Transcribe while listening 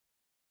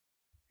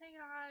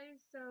Hi.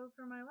 So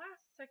for my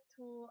last tech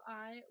tool,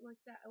 I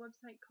looked at a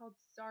website called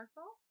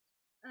Starfall.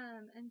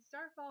 And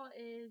Starfall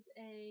is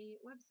a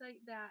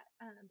website that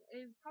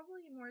is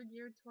probably more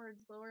geared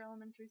towards lower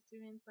elementary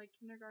students like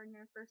kindergarten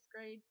or first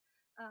grade.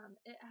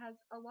 It has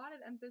a lot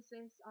of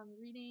emphasis on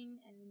reading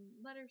and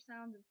letter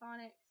sounds and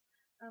phonics,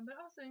 but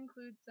also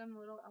includes some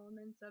little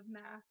elements of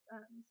math,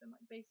 some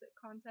like basic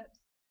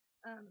concepts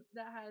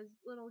that has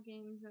little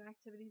games and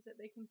activities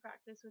that they can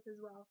practice with as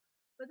well.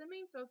 But the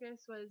main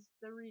focus was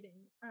the reading,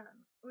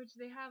 which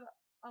they have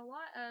a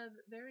lot of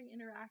very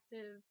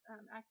interactive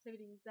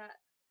activities that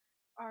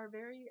are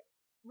very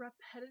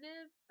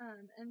repetitive,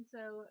 and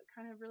so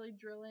kind of really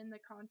drill in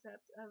the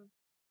concept of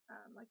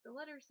like the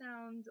letter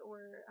sounds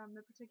or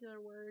the particular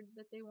word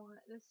that they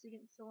want the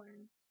students to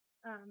learn.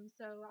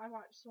 So I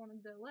watched one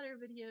of the letter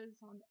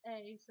videos on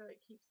A, so it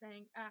keeps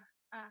saying ah,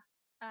 ah,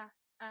 ah,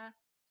 ah,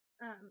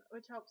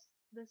 which helps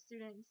the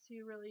students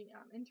to really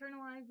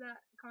internalize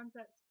that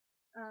concept,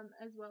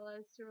 as well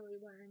as to really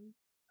learn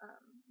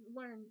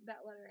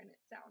that letter and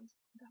its sound.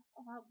 That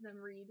will help them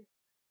read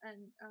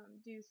and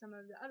do some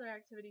of the other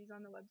activities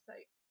on the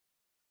website.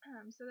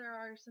 So there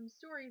are some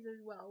stories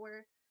as well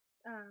where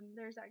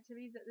there's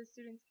activities that the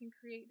students can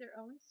create their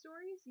own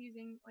stories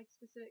using like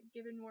specific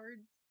given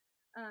words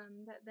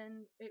that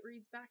then it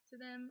reads back to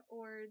them,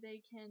 or they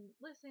can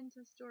listen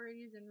to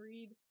stories and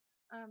read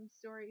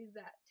stories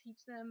that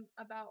teach them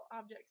about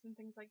objects and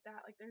things like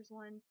that. Like there's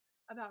one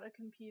about a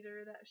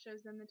computer that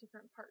shows them the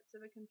different parts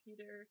of a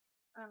computer,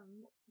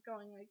 um,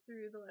 going like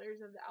through the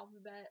letters of the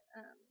alphabet,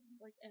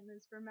 like M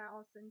is for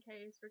mouse and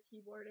K is for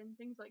keyboard and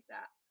things like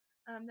that.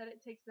 That it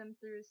takes them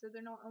through. So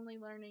they're not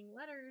only learning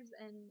letters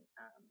and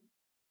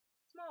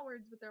small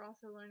words, but they're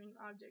also learning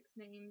objects'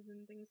 names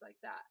and things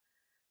like that.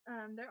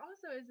 There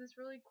also is this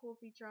really cool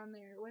feature on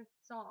there with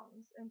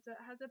songs, and so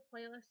it has a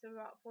playlist of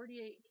about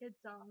 48 kid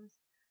songs,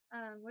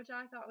 which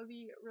I thought would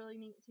be really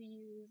neat to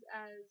use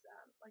as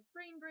like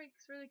brain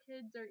breaks for the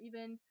kids, or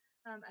even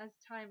as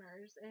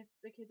timers if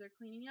the kids are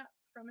cleaning up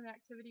from an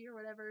activity or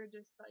whatever,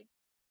 just like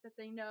that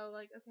they know,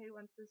 like, okay,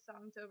 once this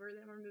song's over,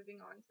 then we're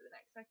moving on to the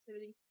next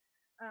activity,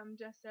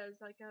 just as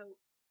like a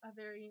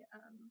very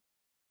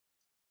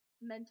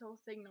mental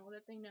signal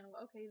that they know,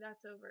 okay,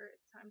 that's over,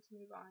 it's time to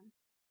move on,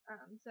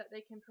 so that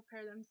they can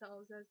prepare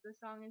themselves as the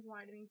song is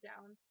winding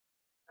down.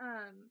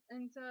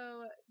 And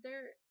so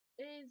there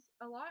is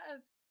a lot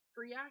of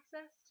free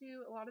access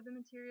to a lot of the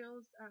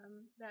materials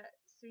that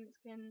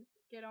students can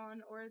get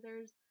on, or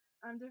there's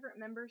different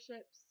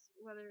memberships,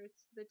 whether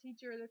it's the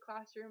teacher, the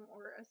classroom,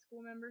 or a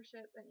school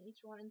membership, and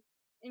each one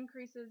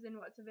increases in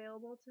what's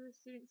available to the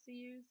students to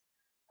use.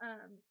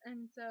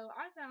 And so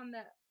I found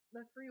that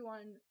the free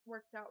one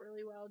worked out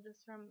really well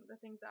just from the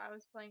things that I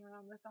was playing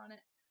around with on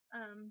it.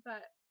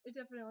 But it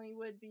definitely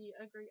would be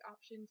a great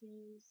option to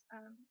use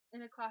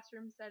in a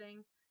classroom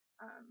setting,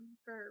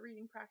 for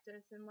reading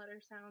practice and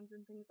letter sounds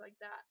and things like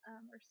that,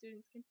 where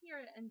students can hear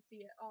it and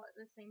see it all at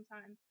the same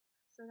time.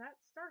 So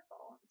that's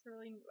Starfall. It's a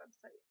really neat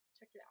website.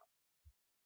 Check it out.